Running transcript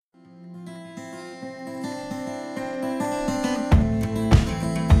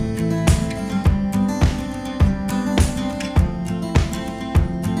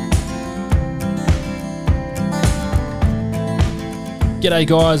G'day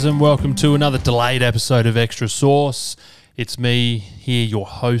guys and welcome to another delayed episode of Extra Sauce. It's me here, your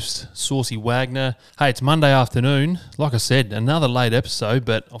host, Saucey Wagner. Hey, it's Monday afternoon. Like I said, another late episode,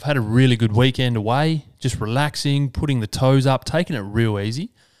 but I've had a really good weekend away, just relaxing, putting the toes up, taking it real easy.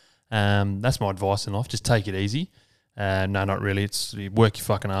 That's my advice in life, just take it easy. No, not really. It's you work your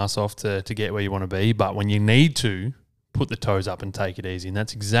fucking ass off to get where you want to be, but when you need to, put the toes up and take it easy. And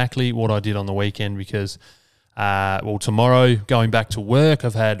that's exactly what I did on the weekend because tomorrow, going back to work,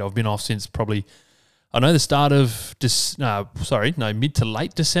 I've been off since probably, the start of, mid to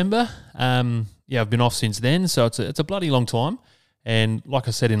late December. I've been off since then, so it's a bloody long time. And like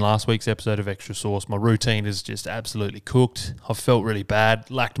I said in last week's episode of Extra Sauce, my routine is just absolutely cooked. I've felt really bad,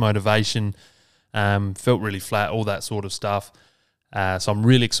 lacked motivation, felt really flat, all that sort of stuff. So I'm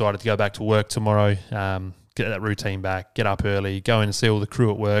really excited to go back to work tomorrow, get that routine back, get up early, go in and see all the crew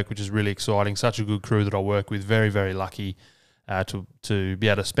at work, which is really exciting. Such a good crew that I work with. Very, very lucky to be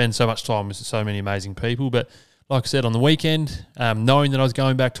able to spend so much time with so many amazing people. But like I said, on the weekend, knowing that I was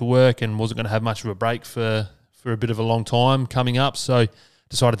going back to work and wasn't going to have much of a break for a bit of a long time coming up, so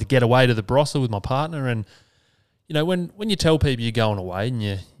decided to get away to the Barossa with my partner. And you know, when you tell people you're going away and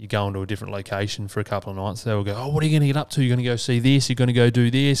you're going to a different location for a couple of nights, they'll go, "Oh, what are you going to get up to? You're going to go see this? You're going to go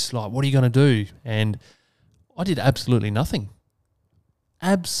do this? Like, what are you going to do?" And I did absolutely nothing.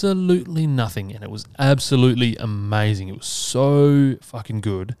 Absolutely nothing. And it was absolutely amazing. It was so fucking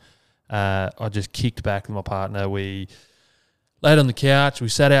good. I just kicked back with my partner. We laid on the couch. We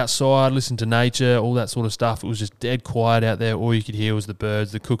sat outside, listened to nature, all that sort of stuff. It was just dead quiet out there. All you could hear was the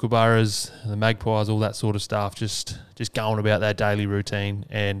birds, the kookaburras, the magpies, all that sort of stuff, just going about their daily routine.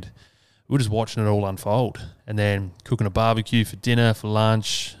 And we were just watching it all unfold. And then cooking a barbecue for dinner, for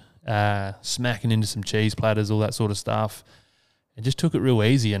lunch, smacking into some cheese platters, all that sort of stuff, and just took it real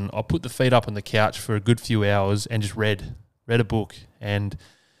easy. And I put the feet up on the couch for a good few hours and just read a book. And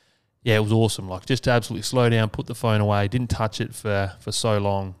yeah, it was awesome. Like, just to absolutely slow down, put the phone away, didn't touch it for so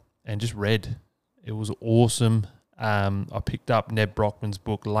long, and just read. It was awesome. I picked up Ned Brockman's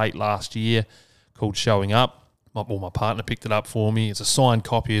book late last year called Showing Up. My partner picked it up for me. It's a signed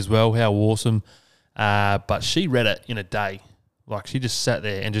copy as well. How awesome. But she read it in a day. Like, she just sat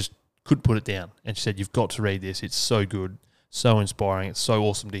there and just couldn't put it down. And she said, "You've got to read this. It's so good, so inspiring. It's so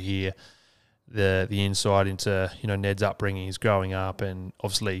awesome to hear the insight into, you know, Ned's upbringing, his growing up, and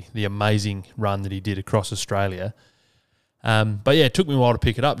obviously the amazing run that he did across Australia." But yeah, it took me a while to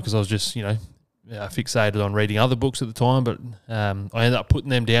pick it up because I was just, fixated on reading other books at the time. But I ended up putting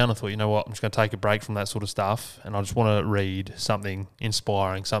them down. I thought, you know what, I'm just going to take a break from that sort of stuff, and I just want to read something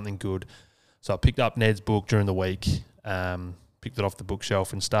inspiring, something good. So I picked up Ned's book during the week, picked it off the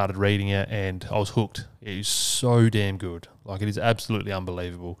bookshelf and started reading it, and I was hooked. It is so damn good. Like, it is absolutely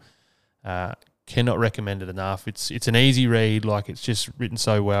unbelievable. Cannot recommend it enough. It's an easy read. Like, it's just written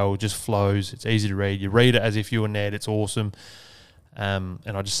so well, just flows. It's easy to read. You read it as if you were Ned. It's awesome. And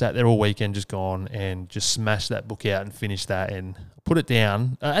I just sat there all weekend, just gone, and just smashed that book out and finished that and put it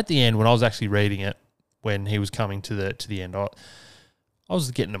down. At the end, when I was actually reading it, when he was coming to the end, I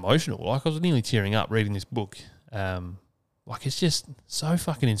was getting emotional. Like, I was nearly tearing up reading this book. Like, it's just so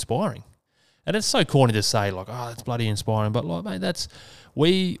fucking inspiring. And it's so corny to say, like, "Oh, that's bloody inspiring." But, like, mate,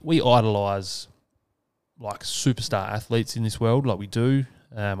 we idolise, like, superstar athletes in this world, like we do.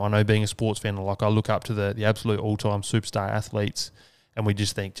 I know, being a sports fan, like, I look up to the absolute all-time superstar athletes, and we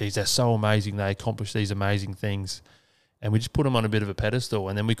just think, geez, they're so amazing. They accomplish these amazing things. And we just put them on a bit of a pedestal.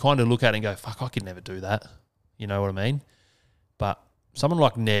 And then we kind of look at it and go, fuck, I could never do that. You know what I mean? But someone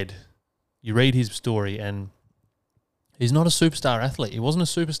like Ned, you read his story, and he's not a superstar athlete. He wasn't a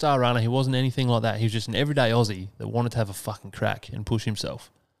superstar runner. He wasn't anything like that. He was just an everyday Aussie that wanted to have a fucking crack and push himself.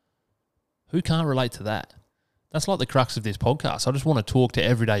 Who can't relate to that? That's like the crux of this podcast. I just want to talk to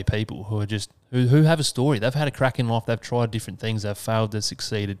everyday people who are just who have a story. They've had a crack in life. They've tried different things. They've failed. They've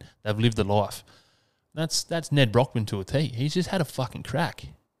succeeded. They've lived a life. That's Ned Brockman to a T. He's just had a fucking crack.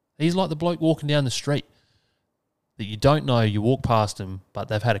 He's like the bloke walking down the street that you don't know. You walk past him, but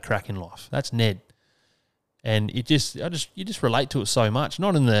they've had a crack in life. That's Ned. And you just relate to it so much,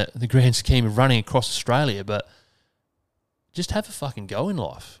 not in the grand scheme of running across Australia, but just have a fucking go in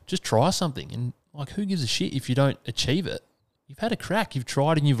life. Just try something. And, like, who gives a shit if you don't achieve it? You've had a crack, you've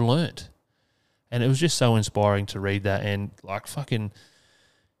tried, and you've learnt. And it was just so inspiring to read that. And, like, fucking,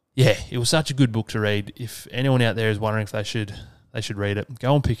 yeah, it was such a good book to read. If anyone out there is wondering if they should read it,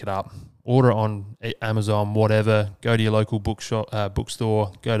 go and pick it up. Order it on Amazon, whatever. Go to your local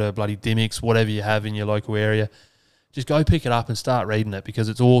bookstore. Go to bloody Dimmicks, whatever you have in your local area. Just go pick it up and start reading it because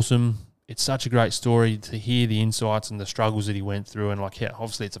it's awesome. It's such a great story to hear the insights and the struggles that he went through, and, like, yeah,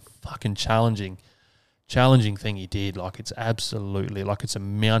 obviously it's a fucking challenging challenging thing he did. Like, it's absolutely, like, it's a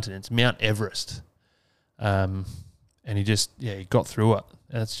mountain. It's Mount Everest. And he got through it.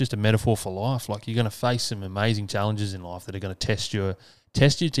 And it's just a metaphor for life. Like, you're going to face some amazing challenges in life that are going to test you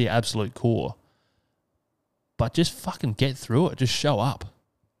to your absolute core. But just fucking get through it. Just show up.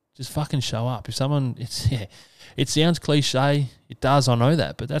 Just fucking show up. If someone, it sounds cliche. It does, I know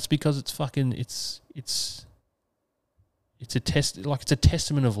that. But that's because it's a test. Like, it's a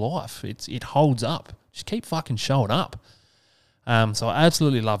testament of life. It holds up. Just keep fucking showing up. So I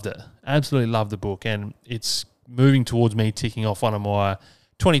absolutely loved it. Absolutely loved the book. And it's moving towards me ticking off one of my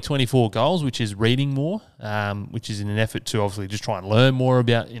 2024 goals, which is reading more, which is in an effort to obviously just try and learn more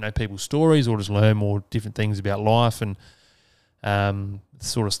about, people's stories, or just learn more different things about life and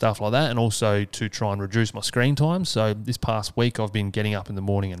sort of stuff like that, and also to try and reduce my screen time. So this past week I've been getting up in the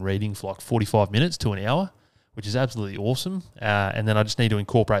morning and reading for like 45 minutes to an hour, which is absolutely awesome. And then I just need to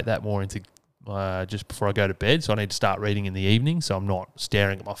incorporate that more into just before I go to bed. So I need to start reading in the evening so I'm not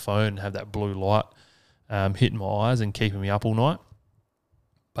staring at my phone and have that blue light hitting my eyes and keeping me up all night.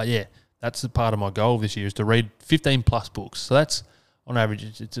 But yeah, that's a part of my goal this year, is to read 15 plus books. So that's, on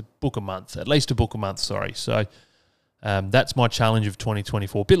average, it's a book a month, at least a book a month, sorry. So that's my challenge of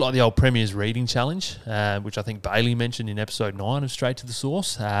 2024. A bit like the old Premier's Reading Challenge, which I think Bailey mentioned in episode 9 of Straight to the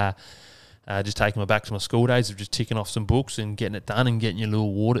Source. Just taking me back to my school days of just ticking off some books and getting it done and getting your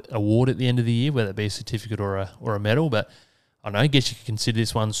little award at the end of the year, whether it be a certificate or a medal. But I don't know, I guess you could consider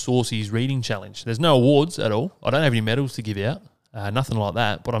this one Saucey's Reading Challenge. There's no awards at all. I don't have any medals to give out. Nothing like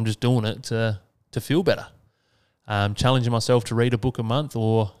that, but I'm just doing it to feel better. Challenging myself to read a book a month,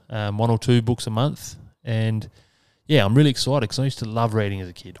 or 1 or 2 books a month. And yeah, I'm really excited because I used to love reading as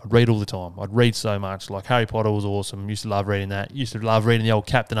a kid. I'd read all the time. I'd read so much. Like, Harry Potter was awesome. Used to love reading that. Used to love reading the old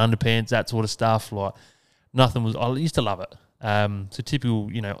Captain Underpants, that sort of stuff. Like, I used to love it. So typical,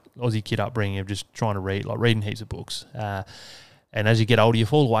 Aussie kid upbringing of just trying to read, like reading heaps of books. And as you get older, you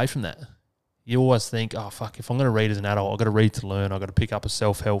fall away from that. You always think, oh, fuck, if I'm going to read as an adult, I've got to read to learn. I've got to pick up a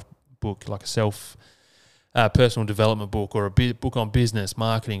self-help book, like a personal development book, or a book on business,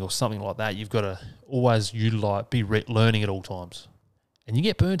 marketing, or something like that. You've got to always be learning at all times. And you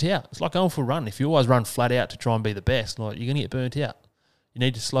get burnt out. It's like going for a run. If you always run flat out to try and be the best, like, you're going to get burnt out. You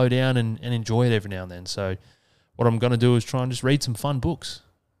need to slow down and enjoy it every now and then. So what I'm going to do is try and just read some fun books.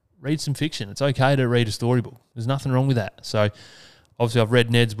 Read some fiction. It's okay to read a storybook. There's nothing wrong with that. So obviously, I've read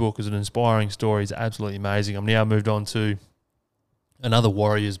Ned's book as an inspiring story. It's absolutely amazing. I'm now moved on to another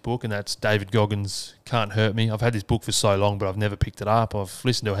Warriors book, and that's David Goggins' Can't Hurt Me. I've had this book for so long, but I've never picked it up. I've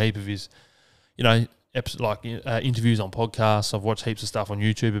listened to a heap of his, interviews on podcasts. I've watched heaps of stuff on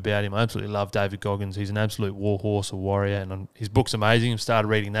YouTube about him. I absolutely love David Goggins. He's an absolute war horse, a warrior, and his book's amazing. I've started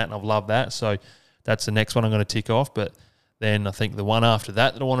reading that, and I've loved that. So that's the next one I'm going to tick off. But then I think the one after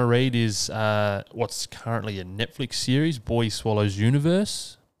that I want to read is what's currently a Netflix series, Boy Swallows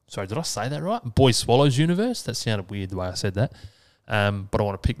Universe. Sorry, did I say that right? Boy Swallows Universe? That sounded weird the way I said that. But I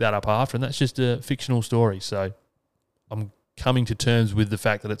want to pick that up after, and that's just a fictional story. So I'm coming to terms with the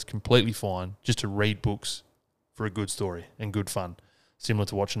fact that it's completely fine just to read books for a good story and good fun, similar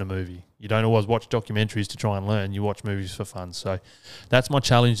to watching a movie. You don't always watch documentaries to try and learn. You watch movies for fun. So that's my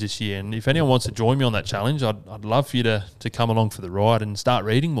challenge this year. And if anyone wants to join me on that challenge, I'd love for you to come along for the ride and start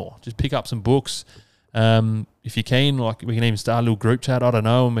reading more. Just pick up some books. If you can, like, we can even start a little group chat, I don't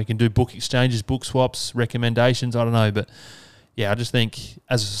know, and we can do book exchanges, book swaps, recommendations, I don't know. But yeah, I just think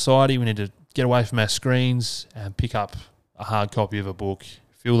as a society we need to get away from our screens and pick up a hard copy of a book,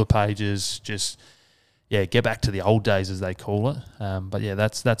 fill the pages, just get back to the old days, as they call it. But yeah,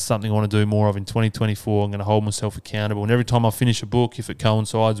 that's something I want to do more of in 2024. I'm going to hold myself accountable, and every time I finish a book, if it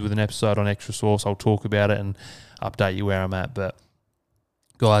coincides with an episode on Extra Source, I'll talk about it and update you where I'm at. But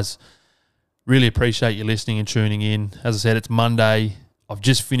guys, really appreciate you listening and tuning in. As I said, it's Monday. I've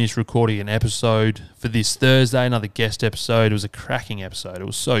just finished recording an episode for this Thursday, another guest episode. It was a cracking episode. It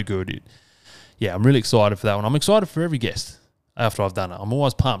was so good. I'm really excited for that one. I'm excited for every guest after I've done it. I'm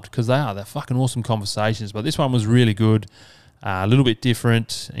always pumped because they're fucking awesome conversations. But this one was really good, a little bit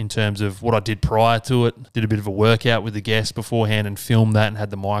different in terms of what I did prior to it. Did a bit of a workout with the guest beforehand and filmed that and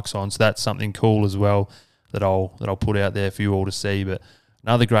had the mics on. So that's something cool as well that I'll put out there for you all to see. But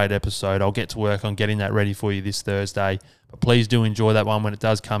another great episode. I'll get to work on getting that ready for you this Thursday. But please do enjoy that one when it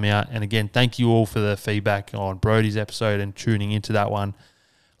does come out. And again, thank you all for the feedback on Brody's episode and tuning into that one.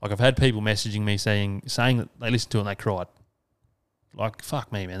 Like, I've had people messaging me saying that they listened to it and they cried. Like,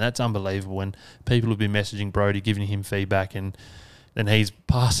 fuck me, man. That's unbelievable. When people have been messaging Brody, giving him feedback, and then he's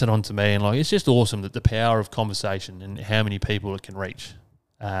passed it on to me. And, like, it's just awesome that the power of conversation and how many people it can reach.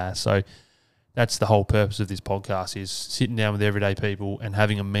 So that's the whole purpose of this podcast, is sitting down with everyday people and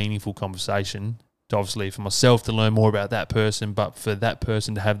having a meaningful conversation obviously for myself to learn more about that person, but for that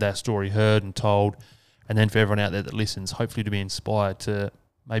person to have their story heard and told, and then for everyone out there that listens, hopefully to be inspired to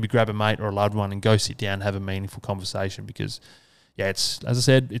maybe grab a mate or a loved one and go sit down and have a meaningful conversation. Because, yeah, it's, as I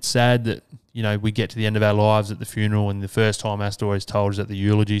said, it's sad that, you know, we get to the end of our lives at the funeral and the first time our story is told is at the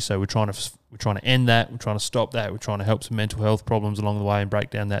eulogy. So we're trying to end that. We're trying to stop that. We're trying to help some mental health problems along the way and break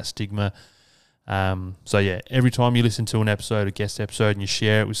down that stigma. So yeah, every time you listen to an episode, a guest episode, and you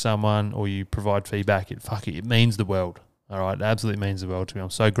share it with someone or you provide feedback, it means the world. All right, it absolutely means the world to me. I'm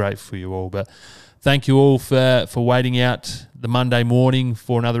so grateful for you all. But thank you all for waiting out the Monday morning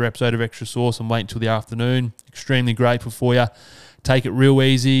for another episode of Extra Sauce and wait until the afternoon. Extremely grateful for you. Take it real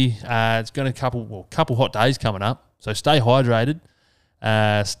easy. It's going to couple hot days coming up, so stay hydrated.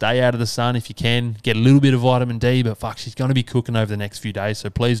 Stay out of the sun if you can. Get a little bit of vitamin D, but fuck, she's going to be cooking over the next few days. So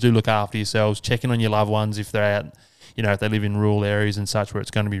please do look after yourselves. Check in on your loved ones if they're out, you know, if they live in rural areas and such where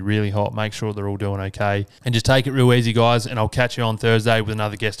it's going to be really hot. Make sure they're all doing okay. And just take it real easy, guys. And I'll catch you on Thursday with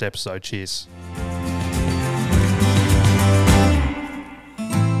another guest episode. Cheers.